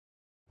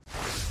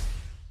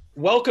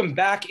Welcome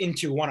back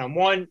into One on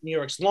One, New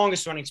York's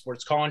longest running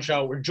sports call-in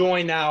show. We're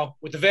joined now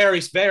with a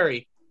very,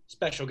 very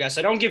special guest.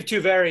 I don't give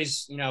two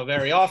veries,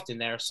 very often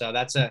there, so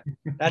that's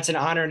an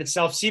honor in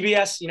itself.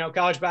 CBS,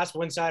 college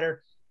basketball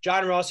insider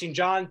Jon Rossi. And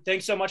John,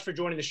 thanks so much for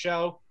joining the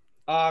show.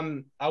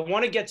 I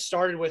want to get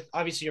started with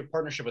obviously your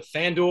partnership with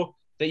FanDuel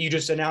that you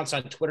just announced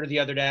on Twitter the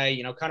other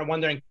day. Kind of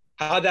wondering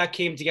how that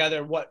came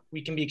together, what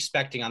we can be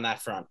expecting on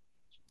that front.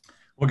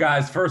 Well,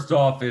 guys, first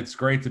off, it's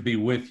great to be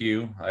with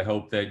you. I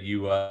hope that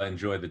you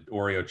enjoy the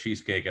Oreo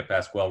cheesecake at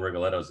Pasquale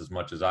Rigoletto's as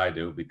much as I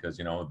do because,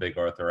 I'm a big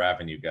Arthur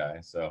Avenue guy.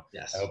 So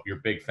Yes. I hope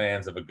you're big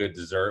fans of a good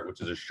dessert, which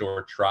is a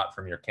short trot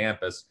from your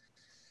campus.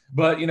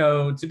 But,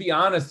 to be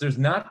honest, there's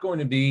not going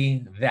to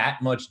be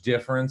that much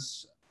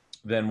difference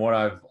than what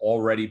I've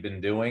already been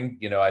doing.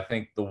 I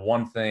think the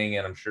one thing,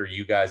 and I'm sure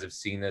you guys have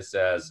seen this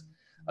as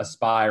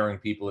aspiring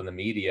people in the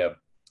media,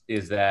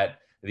 is that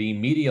the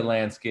media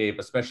landscape,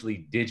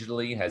 especially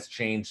digitally, has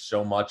changed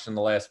so much in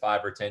the last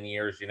 5 or 10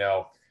 years.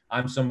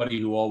 I'm somebody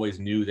who always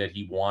knew that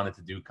he wanted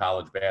to do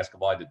college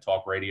basketball. I did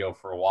talk radio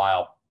for a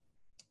while,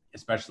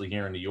 especially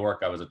here in New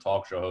York. I was a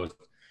talk show host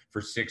for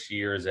 6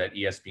 years at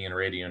ESPN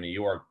Radio New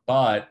York,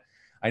 but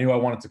I knew I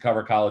wanted to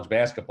cover college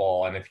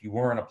basketball. And if you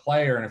weren't a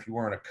player and if you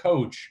weren't a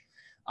coach,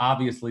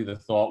 obviously the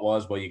thought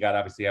was, well, you got to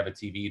obviously have a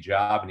TV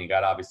job and you got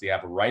to obviously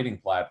have a writing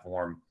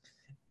platform.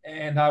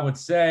 And I would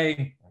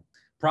say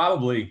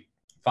probably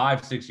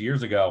 5-6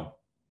 years ago,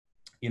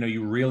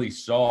 you really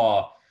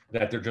saw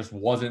that there just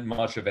wasn't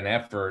much of an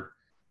effort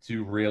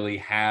to really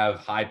have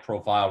high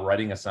profile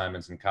writing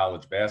assignments in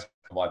college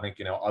basketball. I think,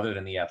 other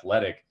than The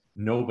Athletic,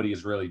 nobody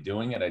is really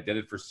doing it. I did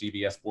it for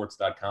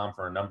CBSSports.com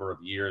for a number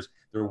of years.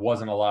 There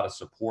wasn't a lot of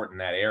support in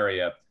that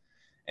area.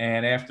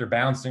 And after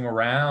bouncing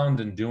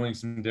around and doing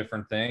some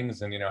different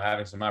things and,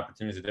 having some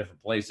opportunities at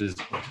different places,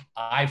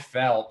 I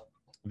felt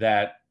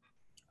that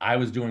I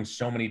was doing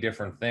so many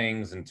different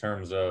things in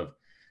terms of,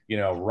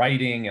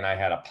 writing, and I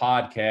had a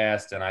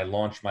podcast, and I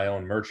launched my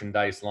own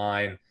merchandise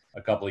line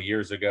a couple of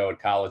years ago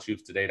at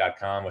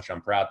collegehoopstoday.com, which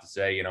I'm proud to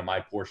say, my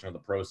portion of the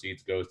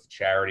proceeds goes to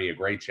charity, a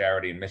great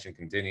charity, and mission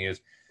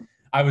continues.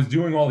 I was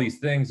doing all these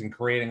things and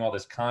creating all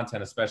this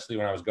content, especially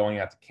when I was going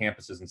out to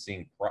campuses and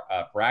seeing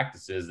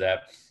practices,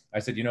 that I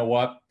said, you know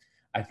what?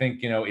 I think,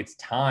 it's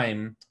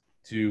time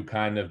to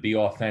kind of be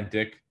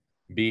authentic,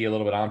 be a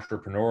little bit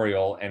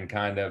entrepreneurial, and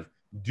kind of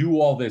do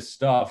all this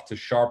stuff to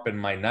sharpen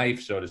my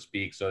knife, so to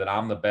speak, so that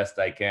I'm the best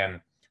I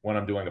can when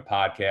I'm doing a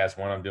podcast,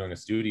 when I'm doing a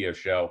studio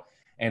show.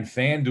 And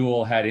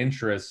FanDuel had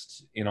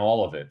interest in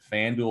all of it.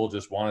 FanDuel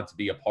just wanted to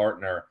be a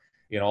partner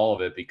in all of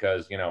it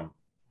because,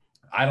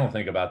 I don't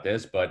think about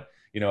this, but,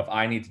 if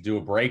I need to do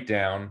a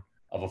breakdown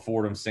of a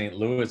Fordham St.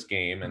 Louis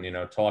game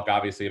and, talk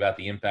obviously about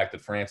the impact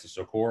that Francis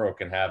Okoro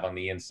can have on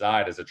the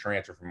inside as a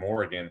transfer from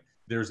Oregon,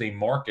 there's a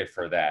market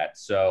for that.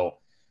 So,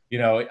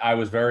 I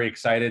was very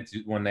excited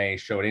when they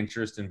showed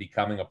interest in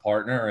becoming a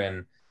partner,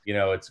 and,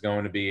 it's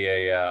going to be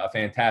a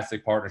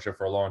fantastic partnership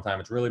for a long time.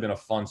 It's really been a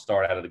fun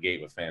start out of the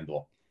gate with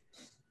FanDuel.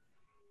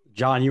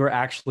 John, you were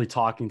actually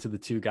talking to the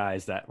two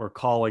guys that were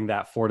calling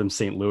that Fordham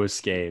St.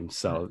 Louis game.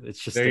 So it's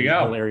just a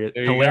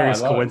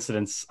hilarious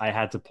coincidence I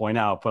had to point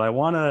out. But I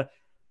want to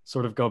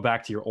sort of go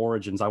back to your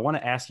origins. I want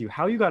to ask you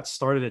how you got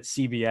started at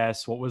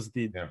CBS. What was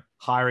the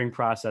hiring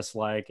process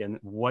like? And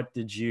what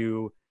did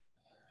you,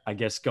 I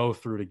guess, go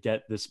through to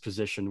get this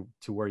position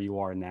to where you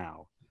are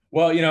now?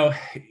 Well,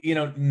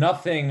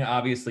 nothing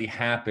obviously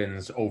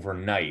happens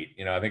overnight.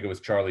 I think it was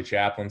Charlie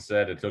Chaplin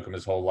said it took him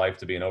his whole life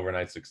to be an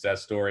overnight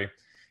success story.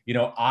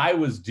 I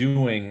was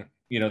doing,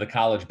 the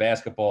college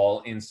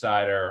basketball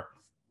insider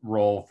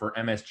role for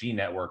MSG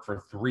Network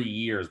for 3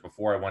 years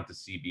before I went to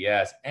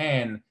CBS.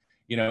 And,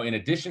 in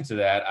addition to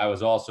that, I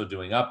was also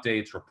doing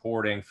updates,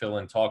 reporting,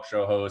 fill-in talk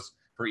show hosts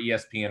for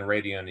ESPN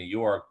Radio New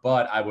York.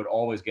 But I would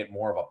always get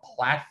more of a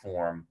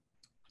platform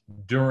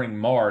during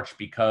March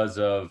because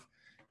of,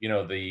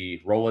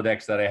 the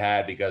Rolodex that I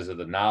had, because of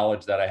the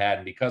knowledge that I had,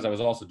 and because I was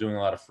also doing a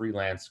lot of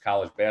freelance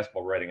college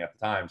basketball writing at the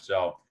time.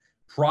 So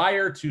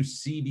prior to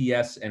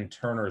CBS and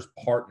Turner's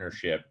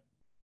partnership,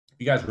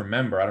 you guys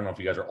remember, I don't know if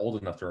you guys are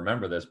old enough to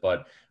remember this,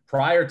 but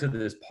prior to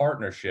this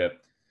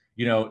partnership,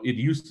 it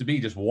used to be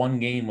just one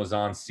game was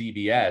on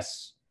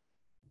CBS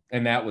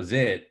and that was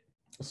it.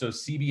 So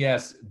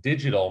CBS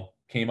Digital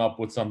came up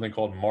with something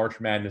called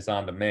March Madness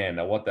on Demand.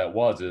 Now, what that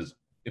was is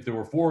if there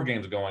were 4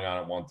 games going on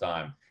at one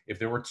time, if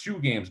there were 2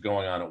 games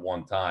going on at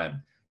one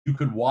time, you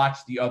could watch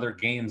the other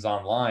games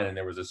online, and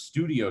there was a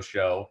studio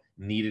show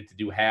needed to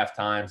do half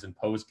times and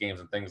post games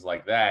and things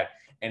like that.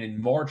 And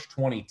in March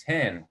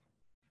 2010,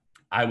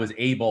 I was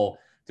able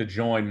to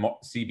join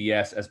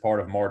CBS as part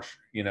of March,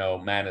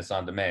 Madness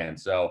on Demand.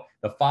 So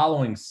the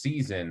following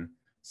season,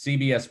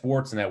 CBS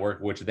Sports Network,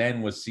 which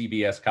then was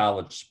CBS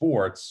College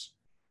Sports,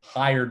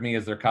 hired me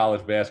as their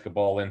college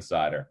basketball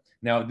insider.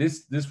 Now,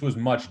 this was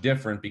much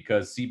different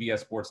because CBS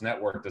Sports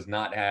Network does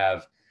not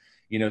have,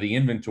 the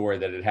inventory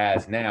that it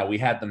has now. We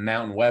had the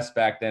Mountain West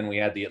back then. We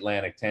had the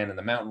Atlantic 10, and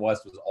the Mountain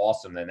West was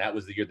awesome then. That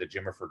was the year that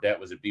Jimmer Fredette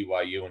was at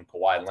BYU and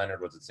Kawhi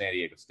Leonard was at San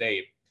Diego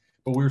State.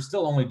 But we were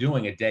still only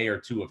doing a day or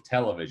two of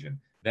television.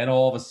 Then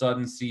all of a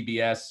sudden,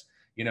 CBS,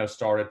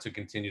 started to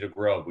continue to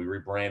grow. We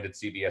rebranded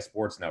CBS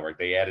Sports Network.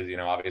 They added,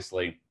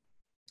 obviously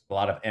a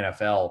lot of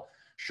NFL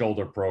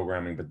shoulder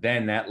programming, but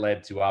then that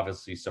led to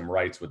obviously some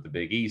rights with the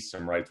Big East,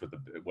 some rights with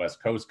the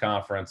West Coast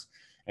Conference,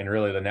 and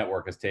really the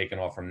network has taken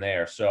off from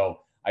there. So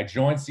I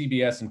joined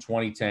CBS in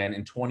 2010.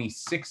 In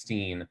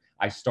 2016,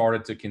 I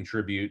started to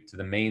contribute to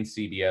the main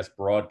CBS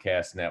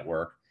broadcast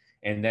network.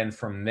 And then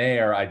from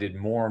there, I did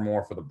more and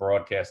more for the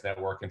broadcast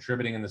network,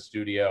 contributing in the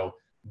studio,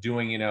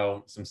 doing,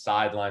 some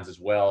sidelines as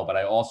well. But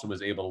I also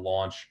was able to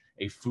launch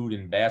a food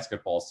and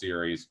basketball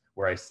series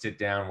where I sit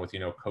down with,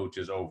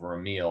 coaches over a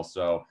meal.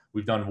 So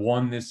we've done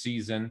one this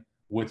season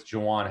with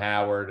Juwan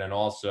Howard. And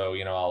also,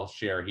 I'll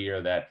share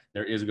here that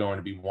there is going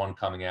to be one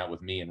coming out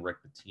with me and Rick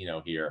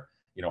Pitino here,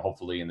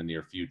 hopefully in the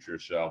near future.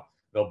 So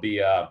there'll be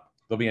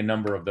a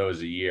number of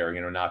those a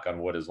year, knock on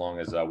wood, as long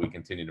as we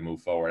continue to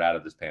move forward out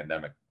of this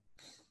pandemic.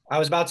 I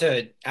was about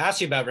to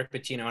ask you about Rick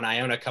Pitino and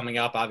Iona coming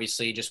up.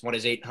 Obviously, just won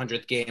his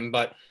 800th game.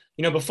 But,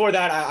 before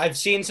that, I've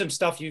seen some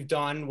stuff you've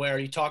done where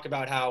you talk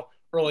about how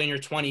early in your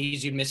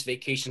 20s, you'd miss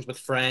vacations with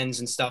friends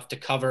and stuff to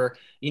cover,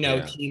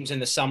 teams in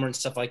the summer and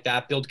stuff like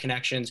that, build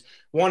connections.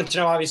 Wanted to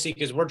know, obviously,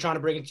 because we're trying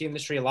to bring into the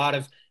industry, a lot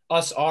of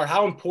us are.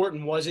 How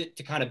important was it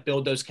to kind of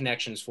build those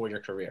connections for your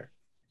career?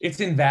 It's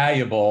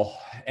invaluable.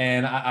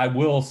 And I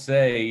will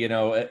say,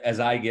 as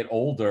I get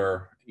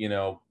older,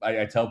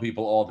 I tell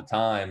people all the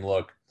time,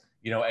 look,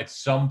 at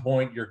some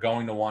point you're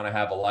going to want to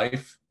have a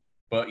life,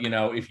 but,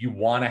 if you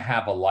want to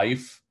have a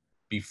life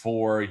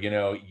before,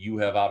 you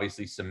have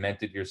obviously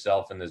cemented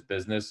yourself in this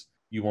business,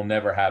 you will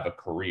never have a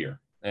career.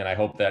 And I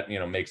hope that,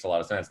 makes a lot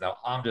of sense. Now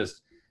I'm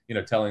just,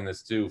 telling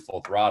this too,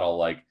 full throttle.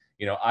 Like,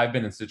 I've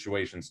been in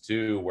situations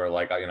too, where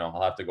like,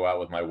 I'll have to go out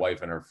with my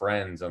wife and her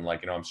friends and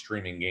like, I'm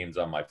streaming games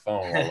on my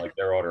phone while like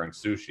they're ordering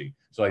sushi.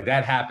 So like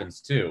that happens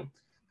too.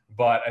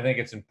 But I think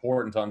it's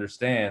important to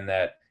understand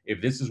that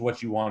if this is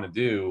what you want to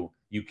do,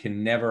 you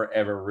can never,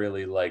 ever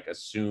really like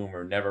assume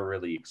or never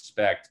really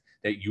expect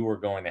that you are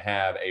going to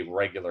have a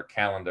regular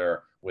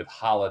calendar with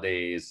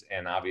holidays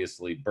and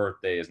obviously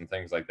birthdays and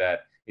things like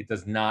that. It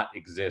does not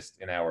exist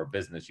in our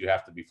business. You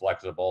have to be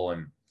flexible.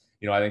 And,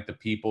 I think the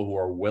people who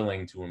are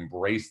willing to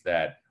embrace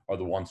that are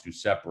the ones who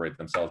separate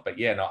themselves. But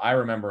yeah, no, I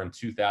remember in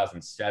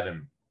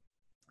 2007,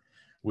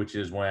 which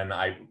is when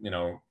I,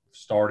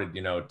 started,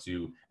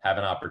 to have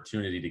an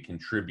opportunity to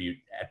contribute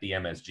at the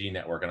MSG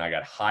network. And I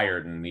got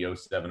hired in the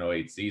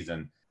 07-08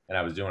 season. And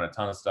I was doing a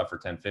ton of stuff for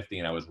 1050,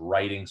 and I was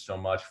writing so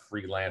much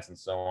freelance and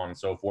so on and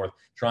so forth,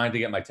 trying to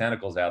get my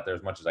tentacles out there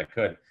as much as I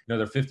could.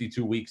 There are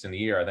 52 weeks in the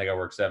year. I think I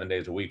work 7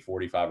 days a week,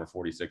 45 or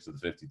 46 of the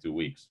 52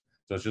 weeks.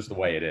 So it's just the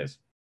way it is.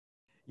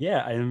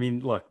 Yeah. I mean,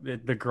 look,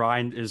 the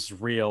grind is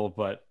real,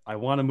 but I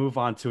want to move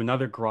on to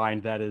another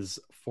grind that is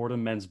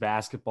Fordham men's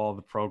basketball.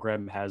 The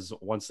program has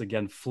once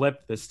again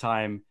flipped. This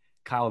time,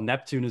 Kyle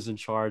Neptune is in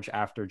charge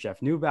after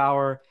Jeff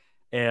Neubauer.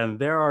 And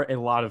there are a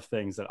lot of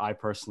things that I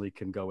personally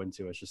can go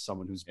into as just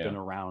someone who's been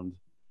around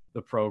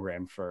the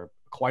program for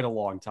quite a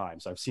long time.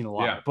 So I've seen a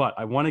lot, but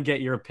I want to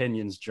get your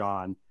opinions,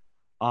 John,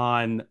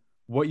 on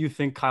what you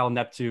think Kyle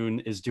Neptune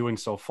is doing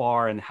so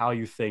far and how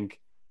you think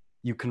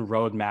you can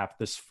roadmap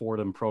this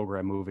Fordham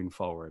program moving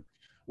forward.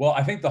 Well,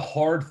 I think the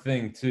hard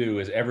thing too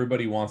is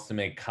everybody wants to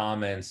make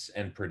comments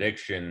and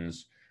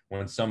predictions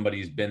when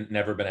somebody's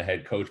never been a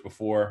head coach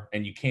before,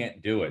 and you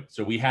can't do it.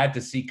 So we had to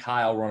see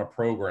Kyle run a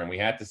program. We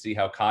had to see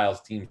how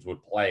Kyle's teams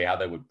would play, how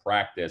they would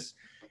practice.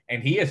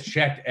 And he has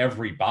checked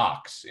every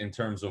box in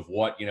terms of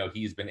what,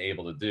 he's been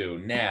able to do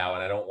now.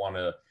 And I don't want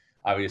to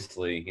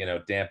obviously,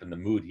 dampen the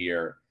mood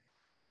here.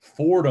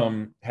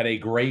 Fordham had a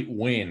great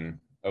win.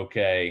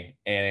 Okay.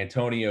 And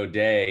Antonio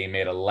Day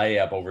made a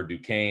layup over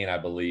Duquesne, I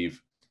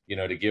believe,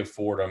 to give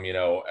Fordham,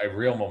 a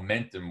real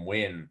momentum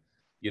win,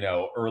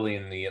 early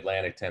in the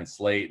Atlantic 10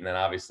 slate. And then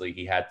obviously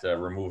he had to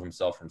remove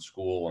himself from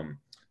school and,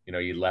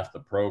 he left the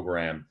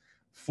program.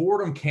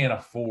 Fordham can't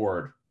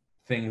afford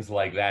things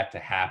like that to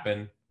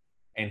happen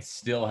and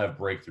still have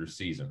breakthrough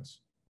seasons.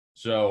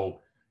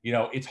 So,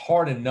 it's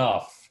hard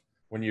enough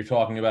when you're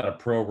talking about a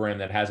program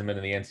that hasn't been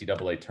in the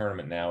NCAA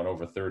tournament now in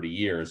over 30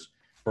 years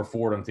for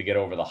Fordham to get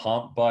over the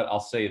hump. But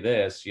I'll say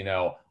this,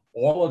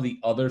 all of the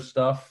other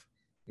stuff,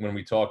 when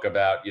we talk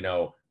about,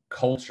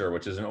 culture,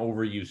 which is an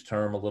overused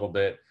term a little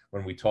bit,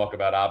 when we talk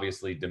about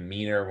obviously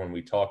demeanor, when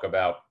we talk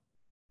about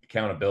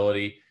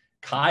accountability,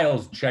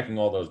 Kyle's checking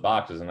all those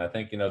boxes. And I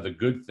think, the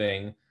good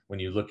thing when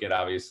you look at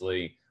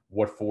obviously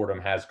what Fordham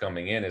has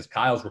coming in is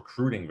Kyle's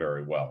recruiting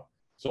very well.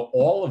 So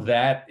all of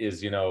that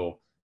is,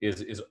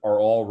 are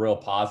all real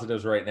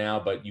positives right now,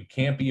 but you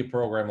can't be a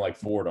program like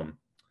Fordham,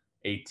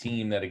 a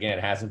team that, again,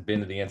 hasn't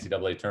been to the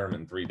NCAA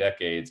tournament in 3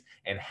 decades,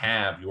 and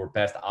have your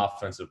best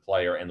offensive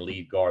player and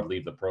lead guard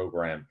leave the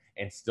program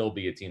and still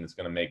be a team that's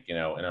going to make, an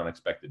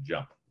unexpected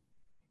jump.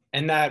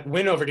 And that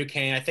win over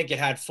Duquesne, I think it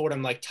had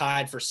Fordham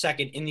tied for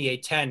second in the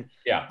A-10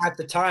 at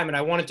the time. And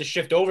I wanted to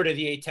shift over to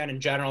the A-10 in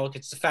general. Look,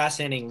 it's a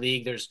fascinating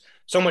league. There's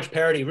so much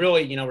parity.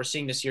 Really, we're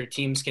seeing this year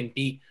teams can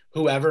beat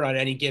whoever on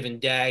any given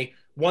day.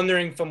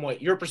 wondering from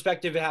what your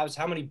perspective is,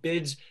 how many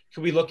bids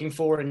could we be looking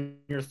for, and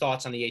your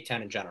thoughts on the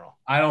A10 in general?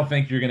 I don't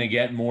think you're going to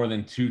get more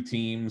than 2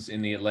 teams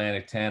in the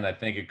Atlantic 10. I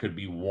think it could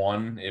be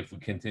 1 if we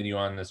continue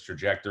on this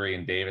trajectory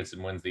and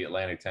Davidson wins the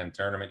Atlantic 10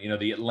 tournament. You know,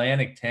 the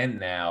Atlantic 10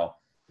 now,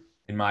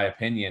 in my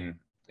opinion,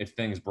 if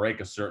things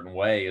break a certain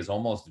way, is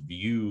almost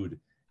viewed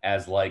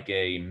as like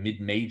a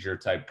mid-major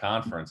type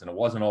conference. And it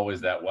wasn't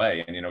always that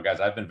way. And, you know, guys,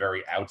 I've been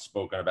very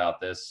outspoken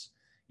about this,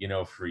 you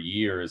know, for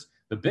years.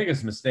 The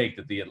biggest mistake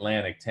that the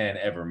Atlantic 10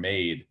 ever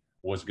made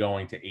was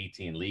going to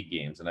 18 league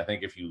games. And I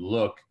think if you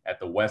look at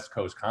the West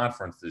Coast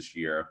Conference this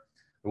year,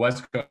 the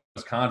West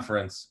Coast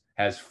Conference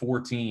has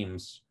 4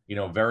 teams, you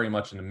know, very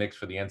much in the mix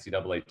for the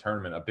NCAA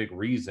tournament. A big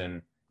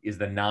reason is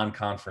the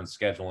non-conference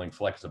scheduling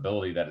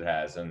flexibility that it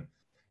has. And,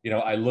 you know,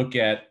 I look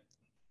at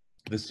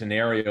the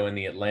scenario in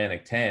the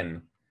Atlantic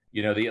 10.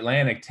 You know, the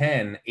Atlantic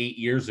 10 8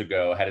 years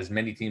ago had as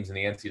many teams in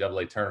the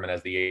NCAA tournament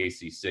as the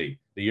ACC.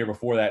 The year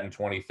before that, in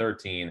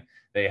 2013,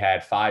 they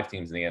had 5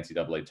 teams in the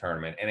NCAA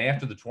tournament. And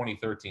after the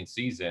 2013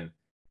 season,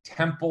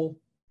 Temple,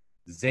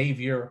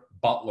 Xavier,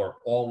 Butler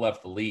all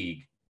left the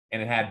league,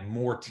 and it had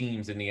more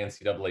teams in the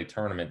NCAA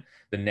tournament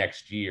the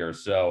next year.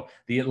 So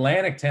the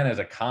Atlantic 10 as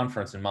a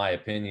conference, in my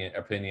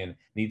opinion,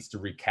 needs to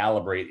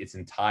recalibrate its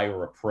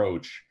entire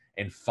approach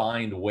and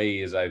find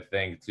ways, I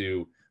think,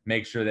 to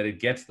make sure that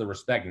it gets the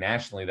respect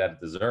nationally that it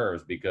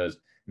deserves, because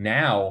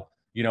now,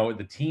 you know,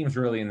 the teams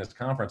really in this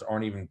conference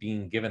aren't even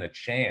being given a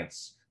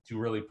chance to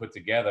really put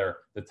together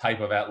the type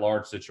of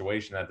at-large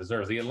situation that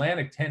deserves. The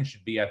Atlantic 10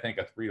 should be, I think,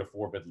 a 3 to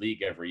 4 bid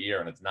league every year,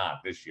 and it's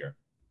not this year.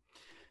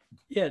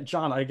 Yeah,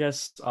 John, I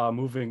guess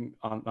moving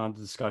on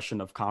the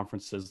discussion of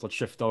conferences, let's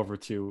shift over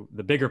to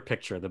the bigger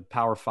picture, the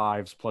Power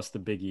Fives plus the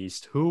Big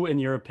East. Who, in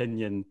your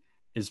opinion,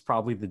 is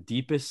probably the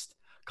deepest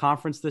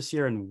conference this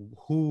year, and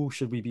who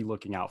should we be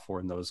looking out for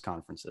in those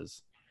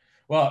conferences?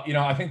 Well, you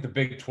know, I think the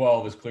Big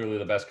 12 is clearly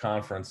the best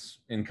conference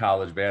in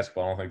college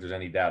basketball. I don't think there's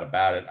any doubt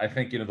about it. I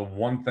think, you know, the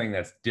one thing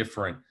that's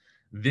different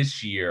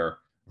this year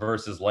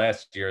versus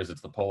last year is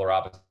it's the polar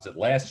opposite.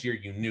 Last year,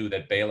 you knew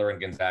that Baylor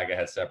and Gonzaga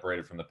had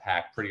separated from the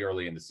pack pretty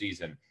early in the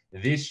season.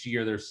 This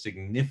year, there's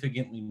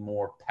significantly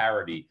more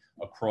parity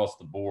across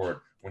the board.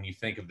 When you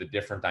think of the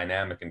different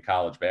dynamic in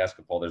college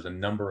basketball, there's a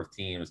number of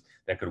teams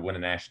that could win a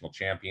national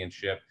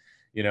championship.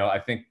 You know, I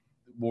think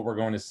what we're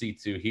going to see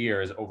too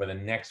here is over the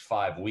next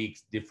 5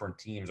 weeks, different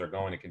teams are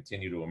going to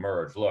continue to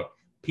emerge. Look,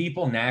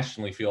 people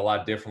nationally feel a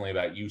lot differently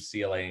about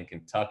UCLA and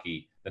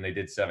Kentucky than they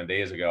did 7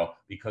 days ago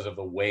because of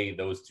the way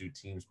those 2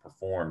 teams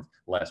performed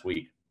last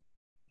week.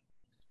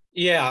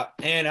 Yeah.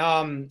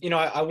 And, you know,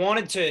 I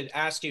wanted to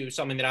ask you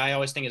something that I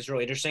always think is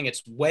really interesting.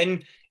 It's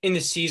when in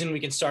the season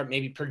we can start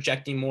maybe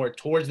projecting more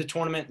towards the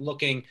tournament,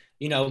 looking,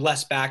 you know,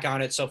 less back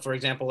on it. So, for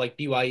example, like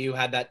BYU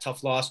had that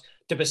tough loss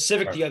to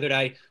Pacific the other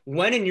day.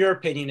 When, in your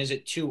opinion, is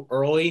it too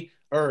early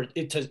or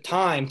it's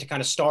time to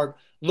kind of start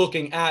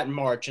looking at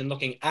March and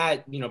looking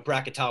at, you know,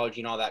 bracketology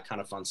and all that kind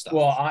of fun stuff?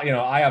 Well,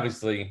 I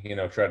obviously, you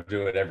know, try to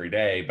do it every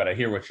day, but I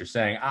hear what you're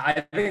saying.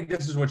 I think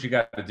this is what you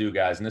got to do,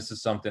 guys. And this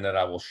is something that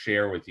I will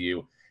share with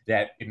you,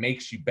 that it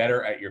makes you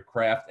better at your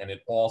craft. And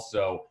it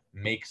also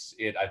makes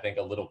it, I think,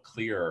 a little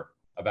clearer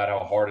about how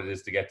hard it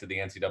is to get to the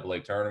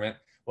NCAA tournament.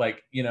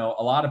 Like, you know,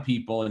 a lot of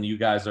people, and you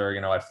guys are,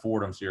 you know, at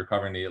Fordham, so you're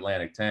covering the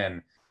Atlantic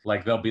 10,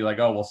 like they'll be like,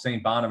 oh, well,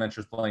 St.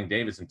 Bonaventure's playing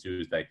Davidson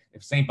Tuesday.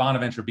 If St.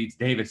 Bonaventure beats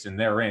Davidson,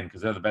 they're in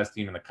because they're the best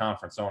team in the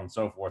conference, so on and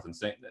so forth. And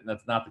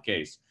that's not the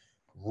case.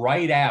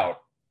 Write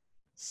out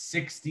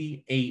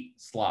 68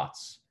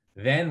 slots,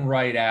 then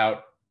write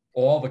out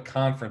all the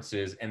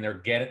conferences and they're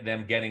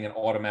getting an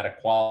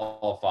automatic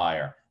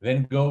qualifier.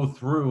 Then go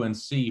through and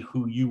see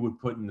who you would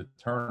put in the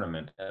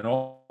tournament. And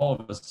all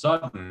of a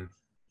sudden,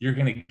 you're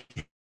going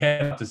to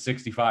get up to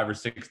 65 or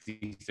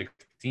 66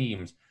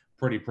 teams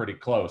pretty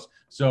close.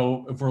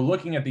 So if we're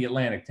looking at the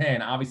Atlantic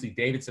 10, obviously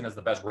Davidson has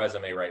the best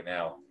resume right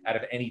now out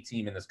of any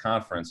team in this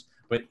conference.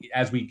 But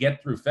as we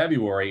get through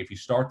February, if you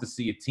start to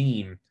see a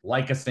team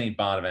like a St.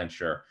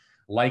 Bonaventure,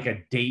 like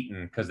a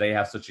Dayton, because they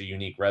have such a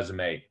unique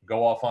resume,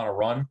 go off on a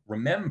run,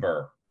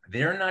 remember,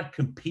 they're not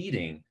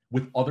competing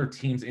with other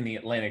teams in the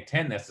Atlantic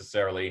 10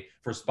 necessarily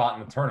for a spot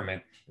in the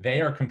tournament. They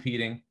are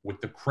competing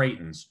with the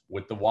Creightons,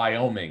 with the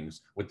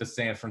Wyomings, with the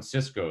San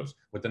Franciscos,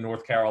 with the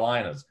North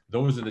Carolinas.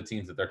 Those are the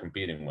teams that they're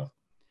competing with.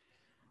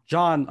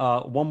 John,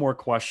 one more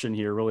question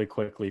here really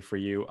quickly for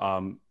you.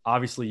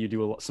 Obviously, you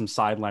do some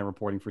sideline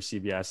reporting for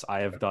CBS.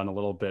 I have done a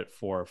little bit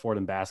for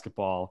Fordham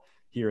basketball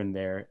here and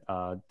there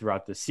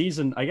throughout the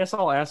season. I guess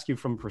I'll ask you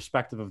from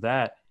perspective of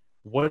that,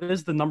 what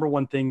is the number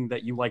one thing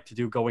that you like to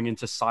do going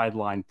into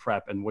sideline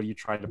prep, and what do you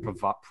try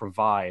to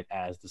provide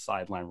as the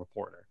sideline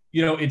reporter?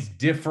 You know, it's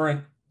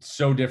different,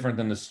 so different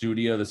than the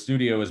studio. The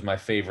studio is my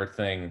favorite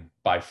thing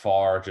by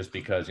far, just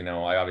because, you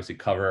know, I obviously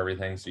cover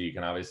everything, so you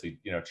can obviously,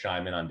 you know,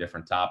 chime in on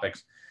different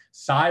topics.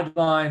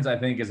 Sidelines, I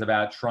think, is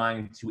about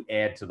trying to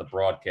add to the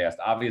broadcast.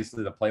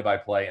 Obviously, the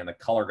play-by-play and the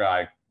color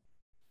guy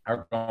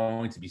are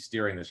going to be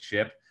steering the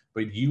ship,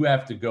 but you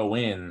have to go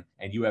in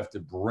and you have to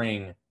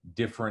bring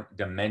different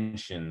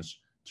dimensions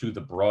to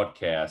the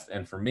broadcast.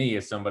 And for me,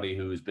 as somebody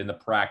who's been to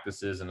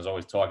practices and is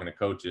always talking to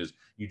coaches,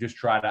 you just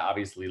try to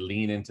obviously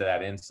lean into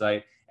that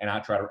insight and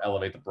not try to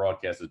elevate the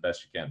broadcast as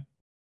best you can.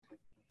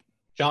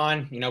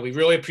 John, we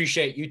really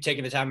appreciate you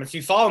taking the time. And if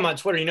you follow him on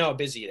Twitter, you know how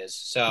busy it is.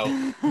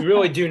 So we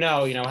really do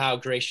know, how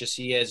gracious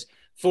he is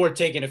for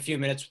taking a few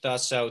minutes with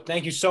us. So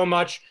thank you so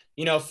much,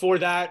 for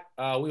that.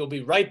 We will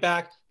be right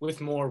back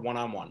with more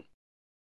one-on-one.